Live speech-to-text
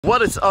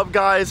What is up,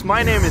 guys?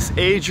 My name is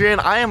Adrian.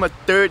 I am a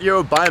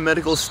third-year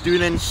biomedical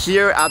student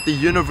here at the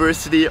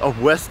University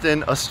of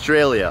Western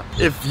Australia.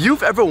 If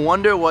you've ever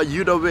wondered what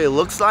UWA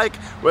looks like,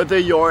 whether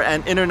you're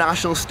an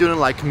international student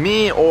like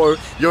me or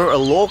you're a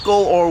local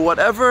or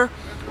whatever,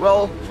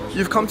 well,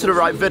 you've come to the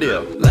right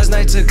video. Last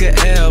night took a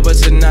L, but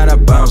tonight I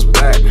bounce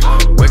back.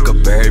 Wake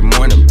up every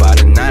morning, by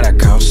the night I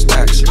count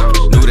stacks.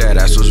 Knew that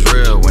ass was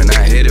real when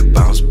I hit it,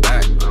 bounce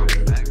back.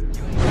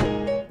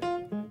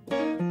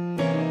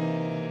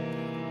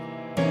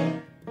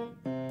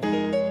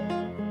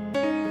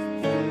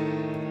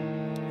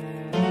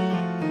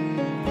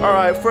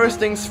 Alright, first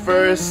things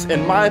first,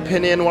 in my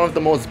opinion, one of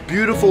the most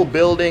beautiful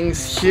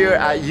buildings here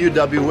at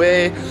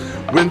UWA,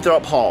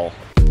 Winthrop Hall.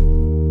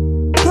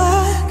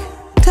 Black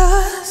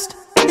dust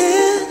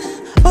in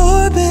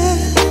orbit,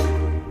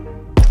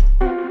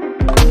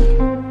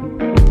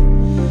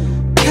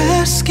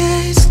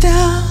 cascades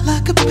down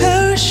like a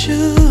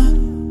parachute.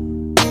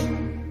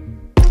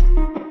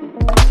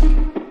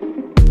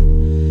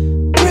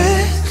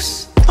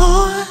 Bricks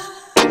on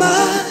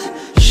my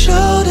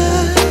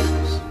shoulders.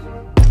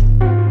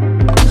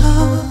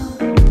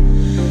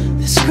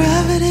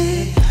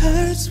 Gravity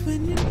hurts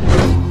when you...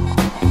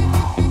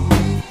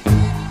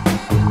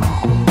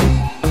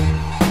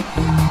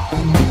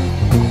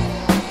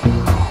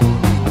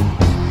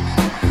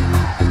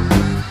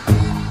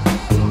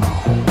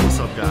 What's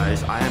up,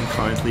 guys? I am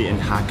currently in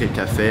Hackett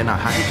Cafe. Now,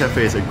 Hackett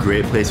Cafe is a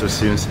great place for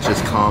students to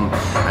just come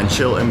and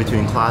chill in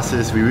between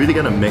classes. We really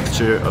get a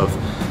mixture of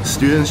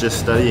students just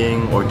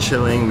studying or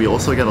chilling. We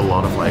also get a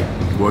lot of like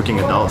working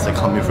adults that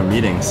come here for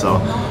meetings,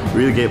 so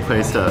really great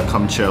place to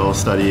come chill,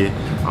 study.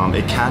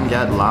 It can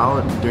get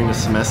loud during the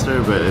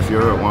semester, but if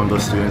you're one of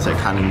those students that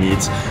kind of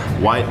needs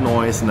white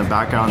noise in the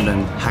background,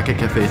 then Hackett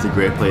Cafe is a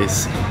great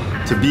place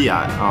to be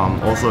at.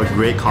 Also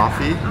great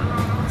coffee,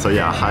 so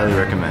yeah, highly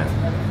recommend.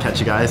 Catch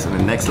you guys in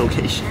the next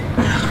location.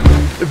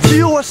 If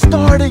you are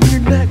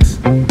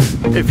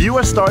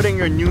starting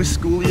your new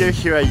school year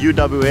here at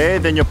UWA,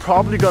 then you're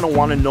probably gonna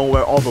want to know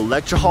where all the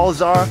lecture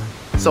halls are.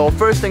 So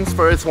first things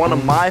first, one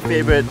of my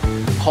favorite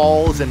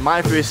halls in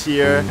my first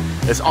year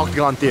is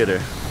Octagon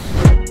Theater.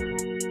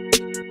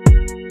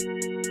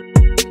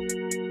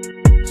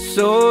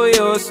 So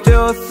you're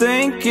still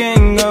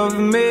thinking of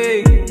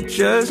me,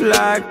 just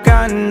like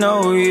I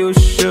know you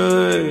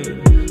should.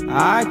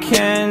 I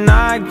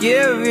cannot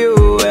give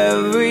you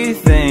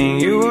everything,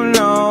 you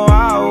know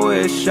I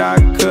wish I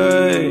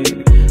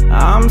could.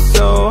 I'm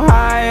so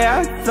high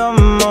at the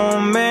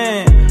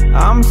moment,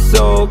 I'm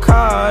so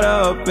caught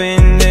up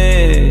in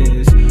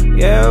this.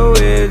 Yeah,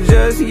 we're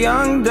just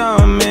young,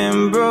 dumb,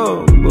 and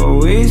broke,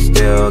 but we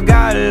still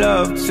got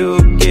love to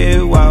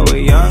give while we're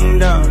young,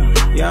 dumb.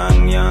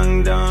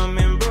 Young, dumb,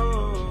 and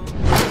broke.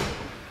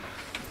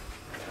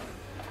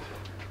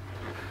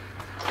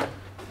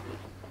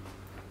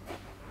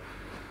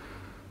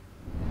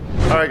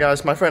 Alright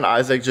guys, my friend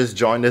Isaac just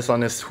joined us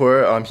on his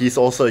tour. He's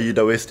also a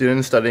UWA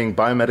student studying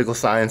biomedical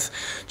science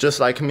just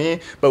like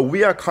me, but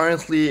we are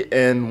currently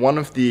in one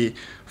of the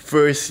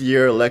first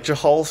year lecture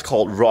halls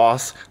called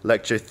Ross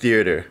Lecture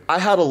Theater. I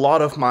had a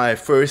lot of my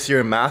first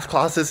year math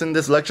classes in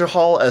this lecture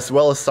hall, as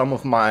well as some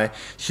of my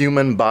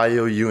human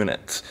bio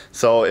units.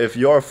 So if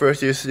you're a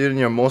first year student,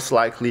 you're most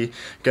likely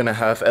gonna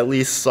have at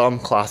least some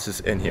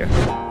classes in here.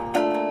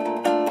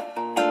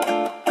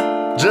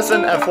 Just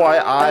an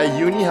FYI,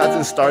 uni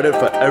hasn't started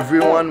for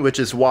everyone, which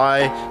is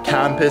why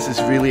campus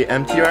is really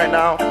empty right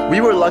now.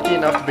 We were lucky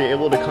enough to be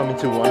able to come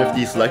into one of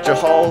these lecture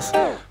halls,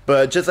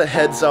 but just a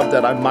heads up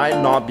that I might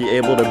not be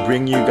able to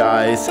bring you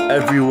guys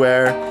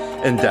everywhere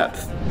in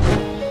depth.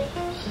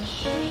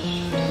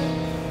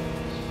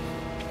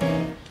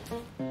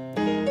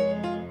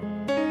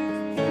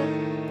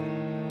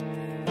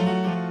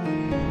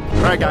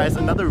 Alright guys,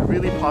 another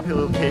really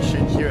popular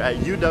location here at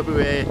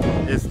UWA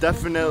is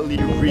definitely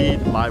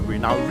Reed Library.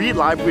 Now Reed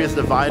Library is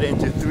divided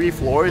into 3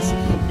 floors,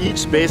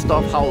 each based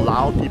off how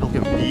loud people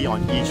can be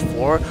on each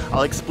floor.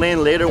 I'll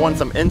explain later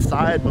once I'm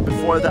inside, but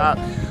before that,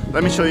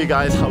 let me show you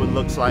guys how it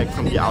looks like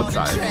from the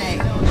outside.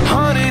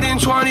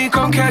 120,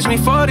 come catch me,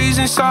 40s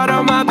inside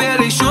of my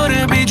belly.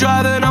 Shouldn't be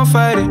driving, I'm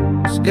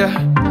fighting. Yeah.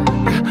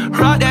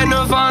 Rock that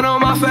Nirvana,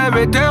 my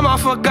favorite. Damn, I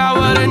forgot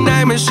what her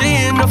name is. She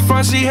in the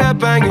front seat, head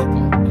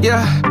banging.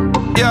 Yeah.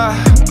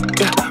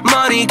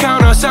 Money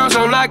counter sounds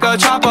like a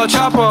chopper.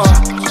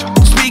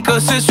 Speaker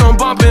system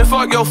bumping,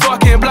 fuck your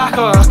fucking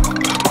blocker.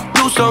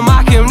 Used to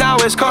mock him, now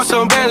it's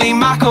custom Bentley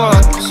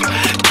Mockers.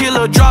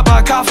 Killer drop,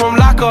 I caught from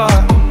locker.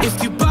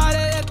 If you buy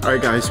it.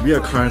 Alright guys, we are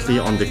currently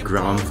on the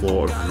ground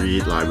floor of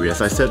Reed Library.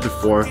 As I said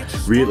before,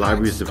 Reed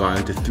Library is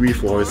divided into 3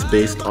 floors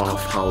based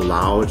off how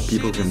loud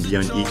people can be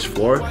on each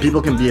floor.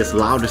 People can be as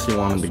loud as they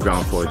want on the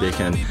ground floor. They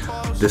can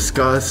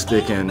discuss,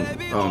 they can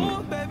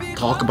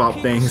talk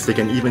about things, they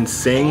can even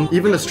sing.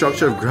 Even the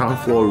structure of ground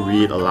floor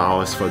Reed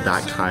allows for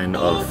that kind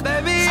of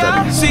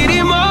study.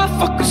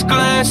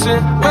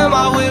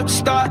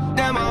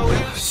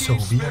 So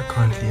we are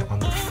currently on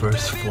the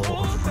first floor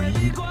of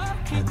Reed,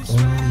 and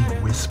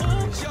only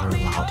whispers are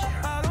allowed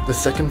here. The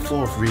second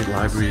floor of Reed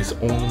Library is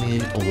only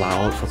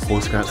allowed for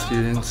postgrad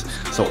students,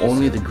 so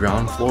only the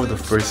ground floor, the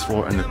first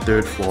floor, and the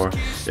third floor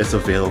is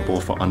available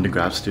for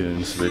undergrad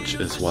students, which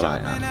is what I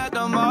am.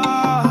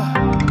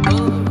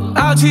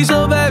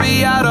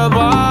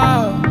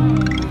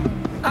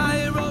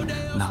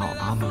 Now,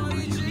 I'm a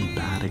really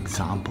bad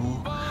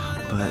example,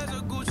 but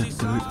the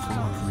third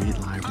floor of Reed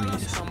Library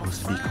is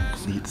supposed to be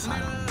complete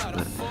silence,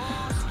 but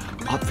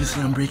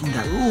obviously I'm breaking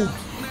that rule.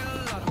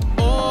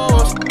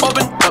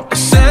 Open up the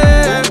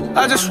set,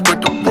 I just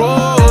break the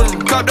rules.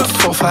 Got the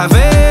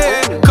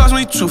 458, cost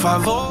me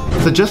 250.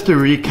 So just to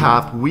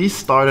recap, we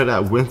started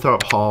at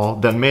Winthrop Hall,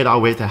 then made our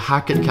way to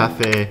Hackett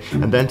Cafe,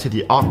 and then to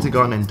the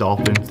Octagon and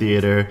Dolphin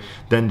Theater,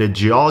 then the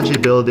Geology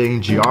Building,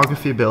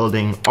 Geography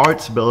Building,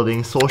 Arts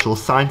Building, Social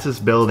Sciences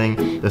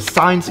Building, the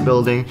Science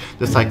Building,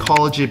 the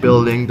Psychology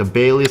Building, the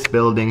Bayliss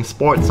Building,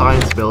 Sports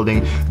Science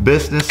Building,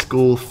 Business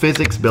School,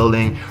 Physics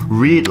Building,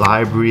 Reed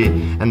Library,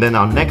 and then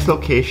our next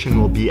location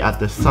will be at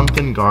the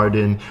Sunken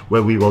Garden,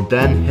 where we will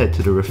then head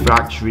to the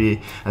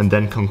Refractory and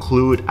then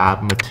conclude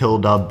at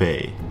Matilda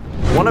Bay.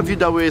 One of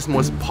UWA's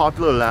most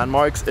popular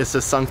landmarks is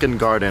the Sunken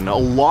Garden. A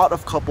lot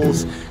of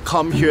couples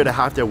come here to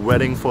have their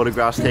wedding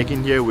photographs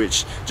taken here,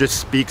 which just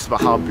speaks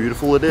about how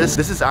beautiful it is.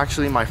 This is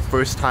actually my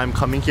first time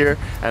coming here,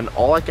 and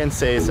all I can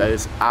say is that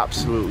it's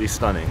absolutely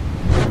stunning.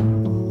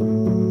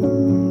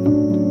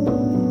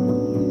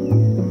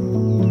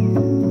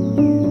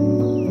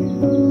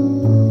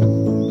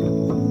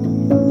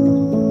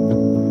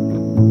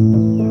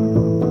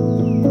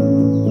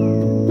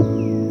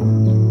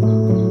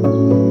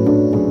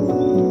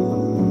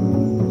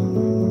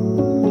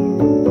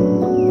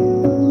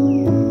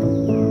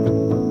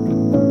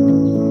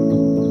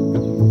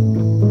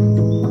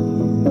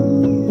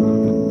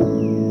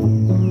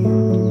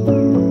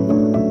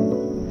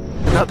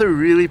 Another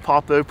really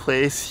popular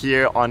place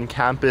here on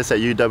campus at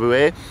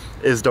UWA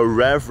is the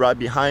Rev right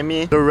behind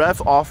me. The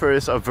Rev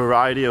offers a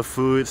variety of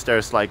foods.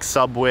 There's like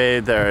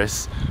Subway,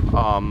 there's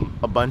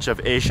a bunch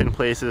of Asian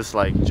places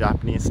like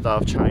Japanese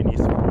stuff, Chinese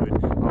food.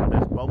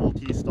 There's bubble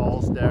tea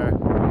stalls there.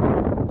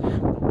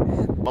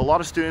 A lot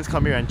of students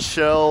come here and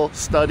chill,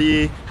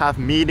 study, have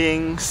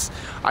meetings.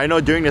 I know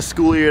during the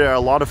school year there are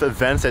a lot of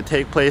events that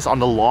take place on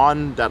the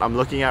lawn that I'm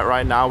looking at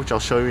right now, which I'll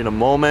show you in a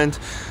moment.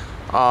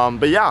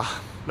 But yeah.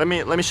 Let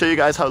me show you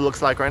guys how it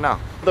looks like right now.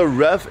 The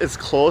Rev is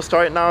closed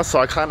right now, so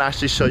I can't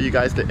actually show you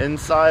guys the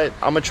inside.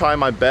 I'm gonna try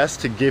my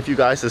best to give you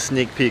guys a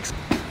sneak peek.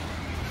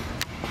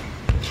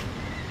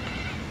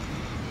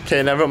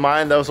 Okay, never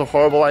mind, that was a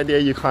horrible idea.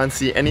 You can't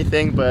see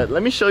anything, but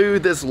let me show you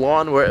this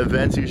lawn where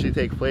events usually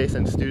take place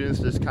and students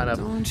just kind of...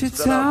 Don't you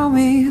tell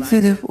me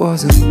that it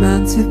wasn't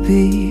meant to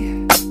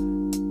be.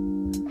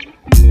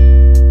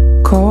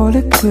 Call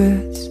it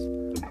quits,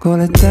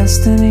 call it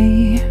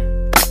destiny.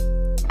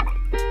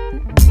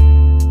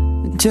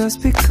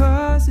 Just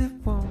because it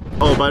won't.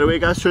 Oh, by the way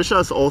guys, Trisha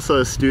is also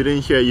a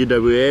student here at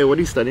UWA. What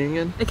are you studying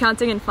in?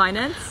 Accounting and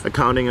Finance.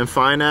 Accounting and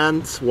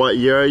Finance. What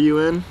year are you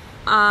in?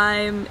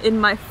 I'm in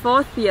my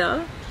 4th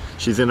year.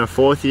 She's in her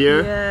 4th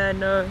year? Yeah,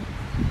 no.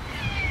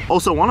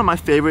 Also, one of my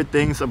favorite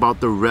things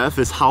about the Rev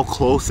is how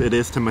close it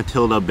is to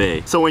Matilda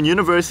Bay. So when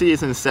university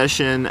is in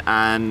session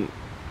and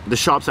the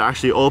shops are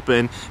actually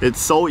open, it's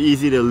so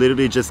easy to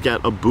literally just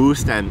get a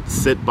boost and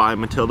sit by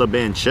Matilda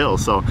Bay and chill.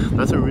 So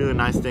that's a really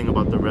nice thing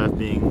about the Rev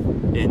being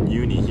in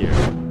uni here.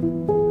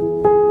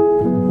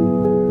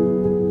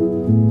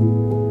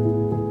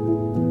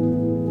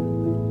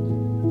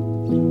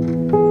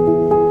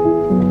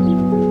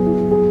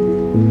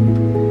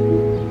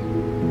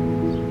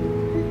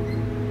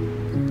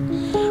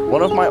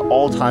 One of my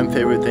all-time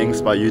favorite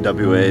things about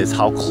UWA is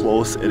how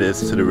close it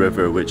is to the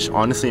river, which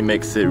honestly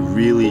makes it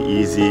really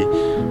easy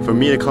for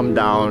me to come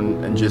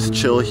down and just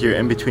chill here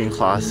in between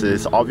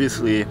classes.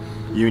 Obviously,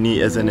 uni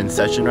isn't in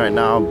session right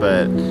now,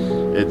 but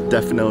it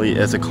definitely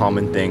is a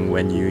common thing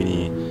when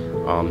uni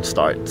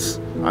starts.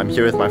 I'm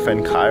here with my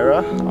friend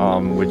Kyra.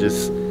 We're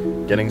just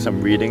getting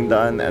some reading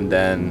done, and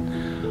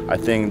then I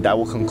think that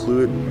will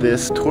conclude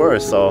this tour.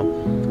 So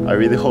I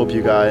really hope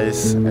you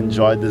guys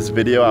enjoyed this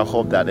video. I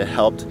hope that it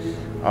helped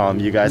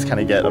you guys kind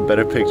of get a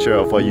better picture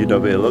of what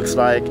UWA looks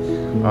like.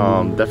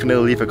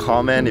 Definitely leave a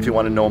comment if you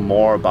want to know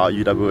more about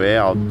UWA.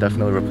 I'll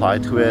definitely reply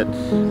to it.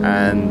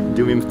 And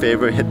do me a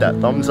favor, hit that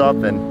thumbs up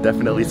and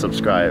definitely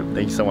subscribe.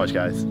 Thank you so much,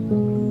 guys.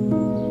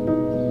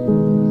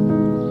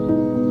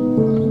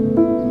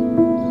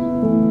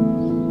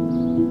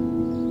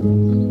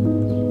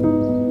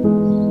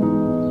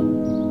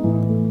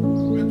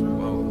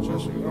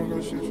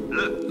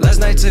 Last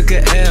night took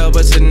a L,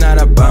 but tonight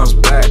I bounce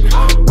back.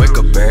 Wake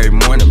up every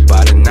morning,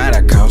 by the night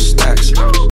I count stacks.